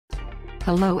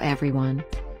Hello everyone.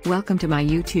 Welcome to my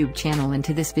YouTube channel and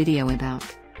to this video about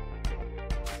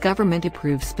government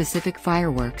approves specific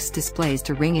fireworks displays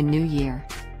to ring in New Year.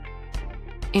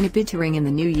 In a bid to ring in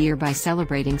the new year by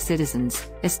celebrating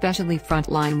citizens, especially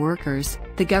frontline workers,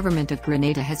 the government of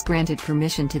Grenada has granted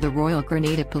permission to the Royal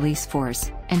Grenada Police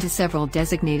Force, and to several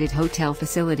designated hotel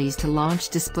facilities to launch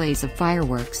displays of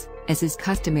fireworks, as is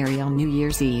customary on New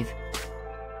Year's Eve.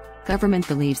 Government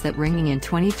believes that ringing in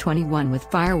 2021 with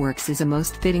fireworks is a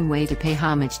most fitting way to pay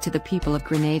homage to the people of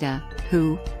Grenada,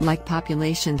 who, like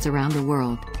populations around the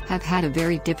world, have had a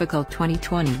very difficult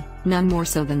 2020, none more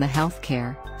so than the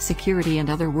healthcare, security and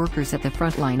other workers at the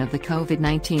front line of the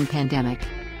COVID-19 pandemic.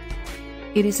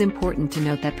 It is important to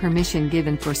note that permission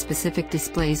given for specific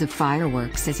displays of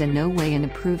fireworks is in no way an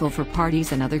approval for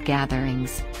parties and other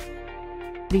gatherings.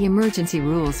 The emergency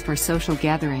rules for social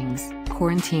gatherings,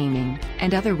 quarantining,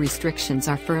 and other restrictions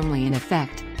are firmly in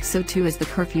effect, so too is the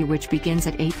curfew, which begins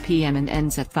at 8 p.m. and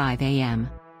ends at 5 a.m.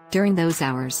 During those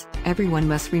hours, everyone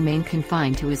must remain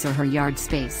confined to his or her yard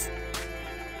space.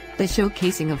 The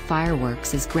showcasing of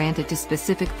fireworks is granted to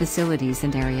specific facilities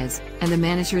and areas, and the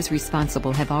managers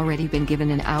responsible have already been given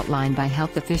an outline by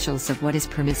health officials of what is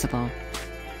permissible.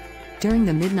 During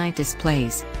the midnight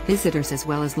displays, visitors as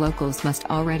well as locals must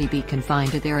already be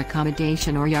confined to their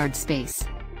accommodation or yard space.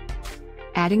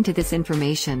 Adding to this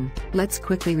information, let's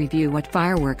quickly review what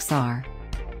fireworks are.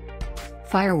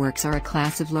 Fireworks are a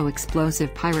class of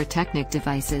low-explosive pyrotechnic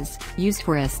devices, used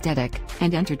for aesthetic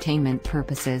and entertainment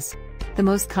purposes. The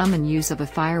most common use of a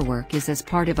firework is as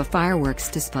part of a fireworks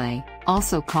display,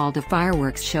 also called a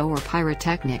fireworks show or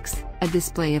pyrotechnics, a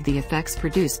display of the effects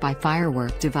produced by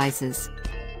firework devices.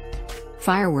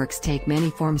 Fireworks take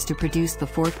many forms to produce the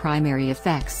four primary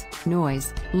effects: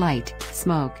 noise, light,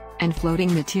 smoke, and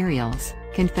floating materials,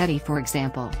 confetti for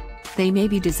example. They may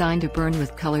be designed to burn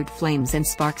with colored flames and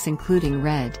sparks including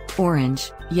red,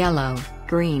 orange, yellow,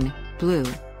 green, blue,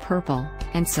 purple,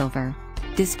 and silver.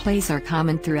 Displays are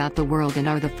common throughout the world and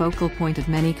are the focal point of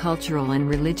many cultural and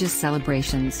religious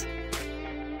celebrations.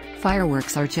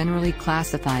 Fireworks are generally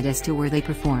classified as to where they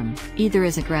perform, either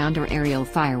as a ground or aerial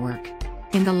firework.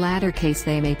 In the latter case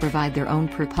they may provide their own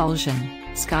propulsion,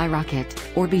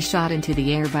 skyrocket, or be shot into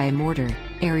the air by a mortar,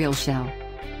 aerial shell.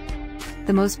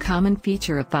 The most common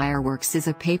feature of fireworks is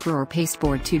a paper or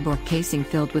pasteboard tube or casing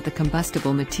filled with a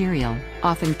combustible material,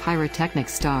 often pyrotechnic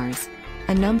stars.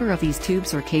 A number of these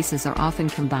tubes or cases are often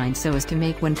combined so as to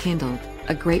make, when kindled,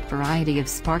 a great variety of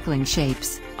sparkling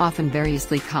shapes, often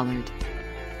variously colored.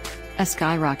 A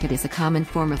skyrocket is a common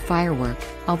form of firework,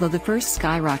 although the first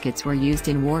skyrockets were used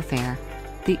in warfare.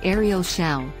 The aerial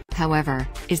shell, however,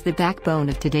 is the backbone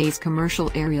of today's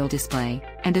commercial aerial display,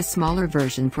 and a smaller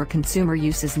version for consumer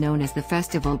use is known as the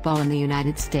festival ball in the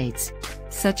United States.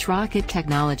 Such rocket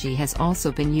technology has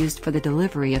also been used for the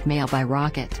delivery of mail by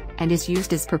rocket, and is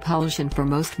used as propulsion for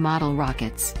most model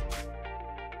rockets.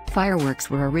 Fireworks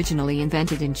were originally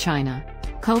invented in China.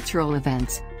 Cultural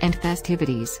events and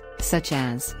festivities, such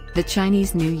as the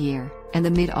Chinese New Year and the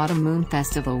Mid-Autumn Moon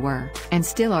Festival were, and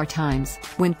still are, times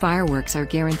when fireworks are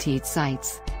guaranteed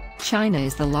sights. China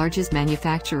is the largest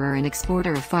manufacturer and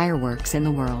exporter of fireworks in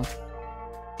the world.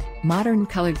 Modern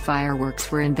colored fireworks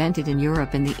were invented in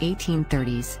Europe in the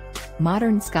 1830s.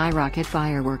 Modern skyrocket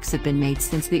fireworks have been made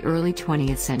since the early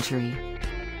 20th century.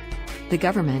 The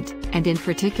government, and in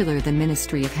particular the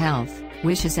Ministry of Health,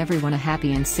 wishes everyone a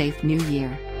happy and safe New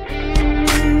Year.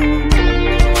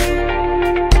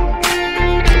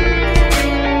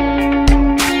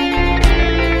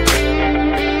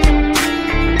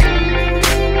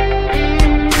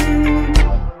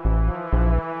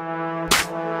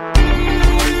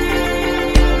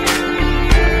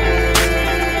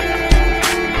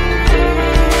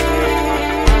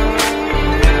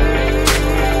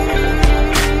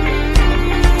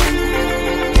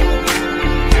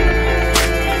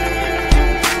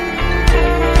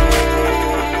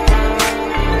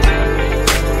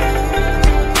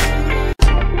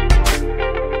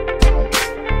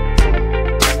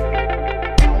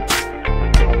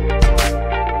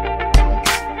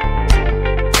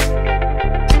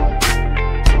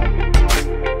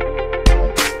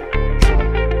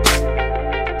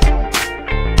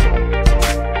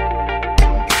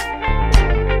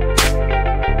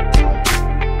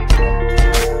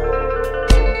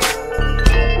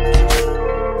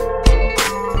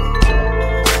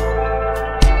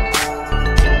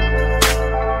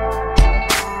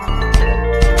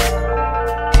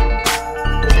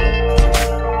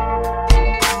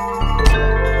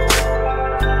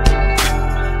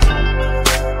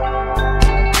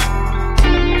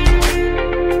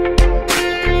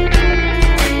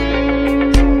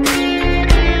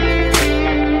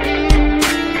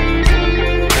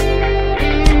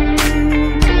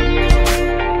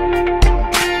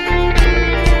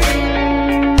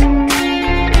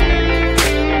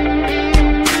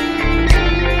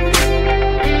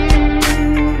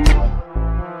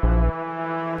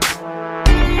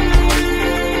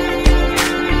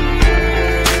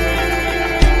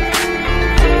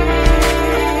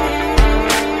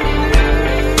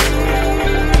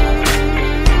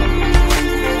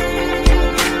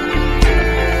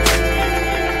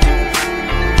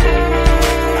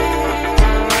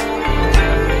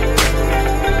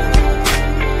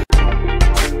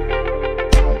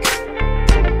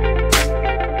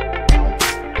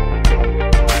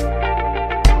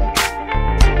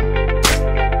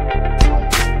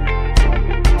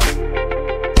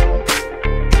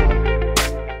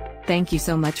 Thank you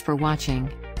so much for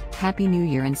watching. Happy New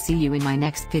Year and see you in my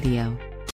next video.